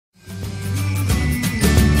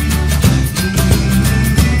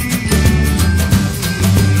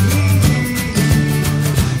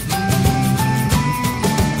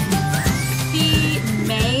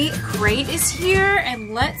here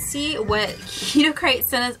and let's see what Keto Krate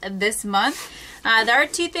sent us this month. There are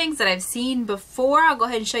two things that I've seen before. I'll go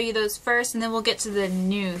ahead and show you those first and then we'll get to the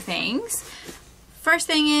new things. First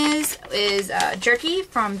thing is Jerky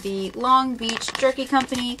from the Long Beach Jerky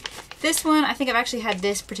Company. This one, I think I've actually had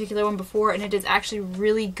this particular one before and it is actually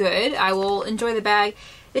really good. I will enjoy the bag.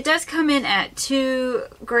 It does come in at 2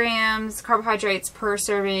 grams carbohydrates per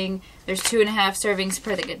serving. There's 2.5 servings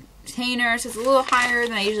per the container, so it's a little higher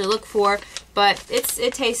than I usually look for, but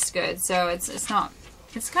it tastes good, so it's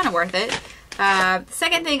kind of worth it. The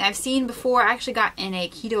second thing I've seen before, I actually got in a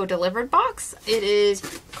keto delivered box. It is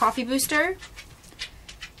coffee booster,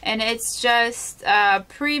 and it's just a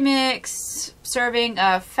pre-mixed serving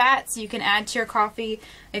of fats you can add to your coffee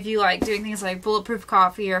if you like doing things like bulletproof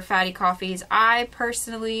coffee or fatty coffees. I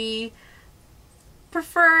personally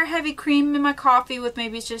prefer heavy cream in my coffee with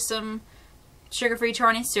maybe just some sugar-free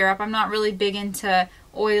Charney syrup. I'm not really big into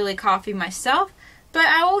oily coffee myself, but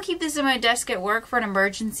I will keep this in my desk at work for an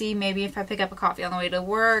emergency. Maybe if I pick up a coffee on the way to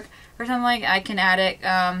work or something, like I can add it.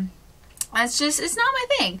 It's not my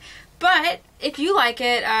thing. But if you like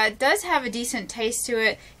it, it does have a decent taste to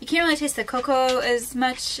it. You can't really taste the cocoa as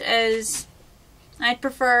much as I'd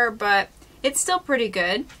prefer, but it's still pretty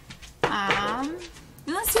good.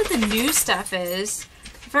 Let's see what the new stuff is.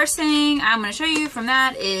 The first thing I'm going to show you from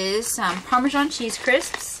that is some Parmesan cheese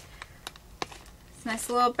crisps. It's a nice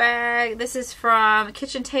little bag. This is from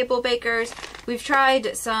Kitchen Table Bakers. We've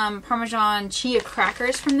tried some Parmesan chia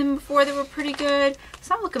crackers from them before. They were pretty good,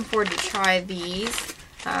 so I'm looking forward to try these.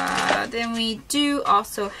 Then we do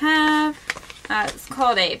also have, it's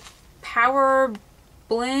called a Power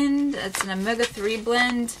Blend. It's an omega-3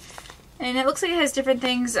 blend. And it looks like it has different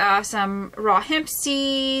things, some raw hemp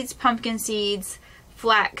seeds, pumpkin seeds,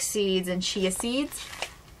 flax seeds, and chia seeds.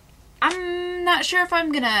 I'm not sure if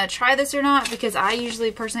I'm going to try this or not because I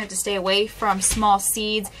usually personally have to stay away from small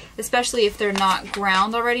seeds, especially if they're not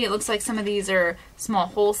ground already. It looks like some of these are small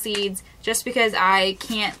whole seeds just because I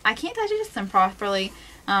can't digest them properly.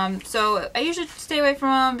 So I usually stay away from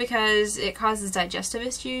them because it causes digestive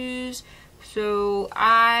issues. So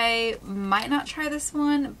I might not try this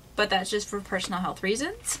one, but that's just for personal health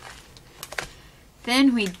reasons.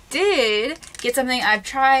 Then we did get something. I've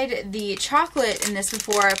tried the chocolate in this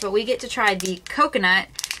before, but we get to try the coconut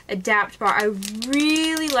adapt bar. I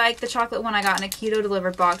really like the chocolate one I got in a keto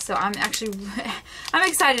delivered box, so I'm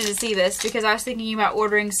excited to see this because I was thinking about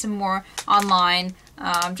ordering some more online,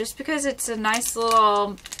 just because it's a nice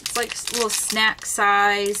little, it's like a little snack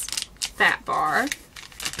size fat bar.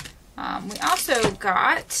 We also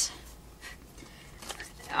got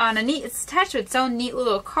on a neat, it's attached to its own neat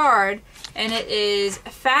little card, and it is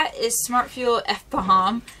Fat is Smart Fuel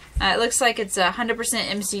FBomb. It looks like it's 100%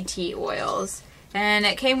 MCT oils, and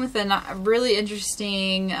it came with a really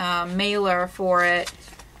interesting mailer for it.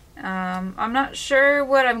 I'm not sure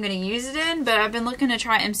what I'm going to use it in, but I've been looking to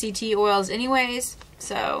try MCT oils anyways,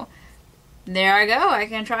 so there I go. I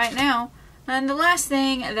can try it now. And the last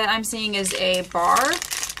thing that I'm seeing is a bar,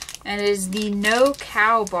 and it is the No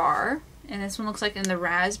Cow bar. And this one looks like in the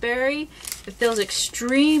raspberry. It feels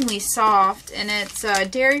extremely soft, and it's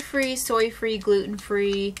dairy-free, soy-free,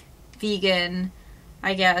 gluten-free, vegan,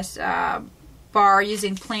 I guess, bar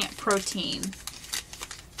using plant protein.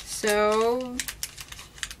 So,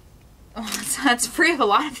 it's free of a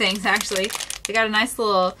lot of things, actually. They got a nice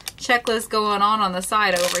little checklist going on the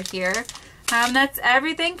side over here. That's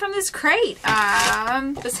everything from this crate,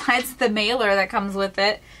 besides the mailer that comes with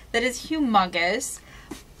it. That is humongous.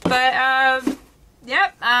 But,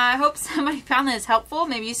 yep, I hope somebody found this helpful.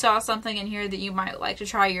 Maybe you saw something in here that you might like to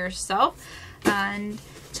try yourself. And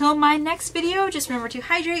until my next video, just remember to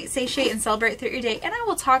hydrate, satiate, and celebrate throughout your day. And I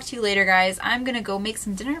will talk to you later, guys. I'm going to go make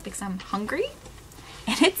some dinner because I'm hungry.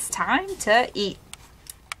 And it's time to eat.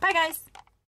 Bye, guys.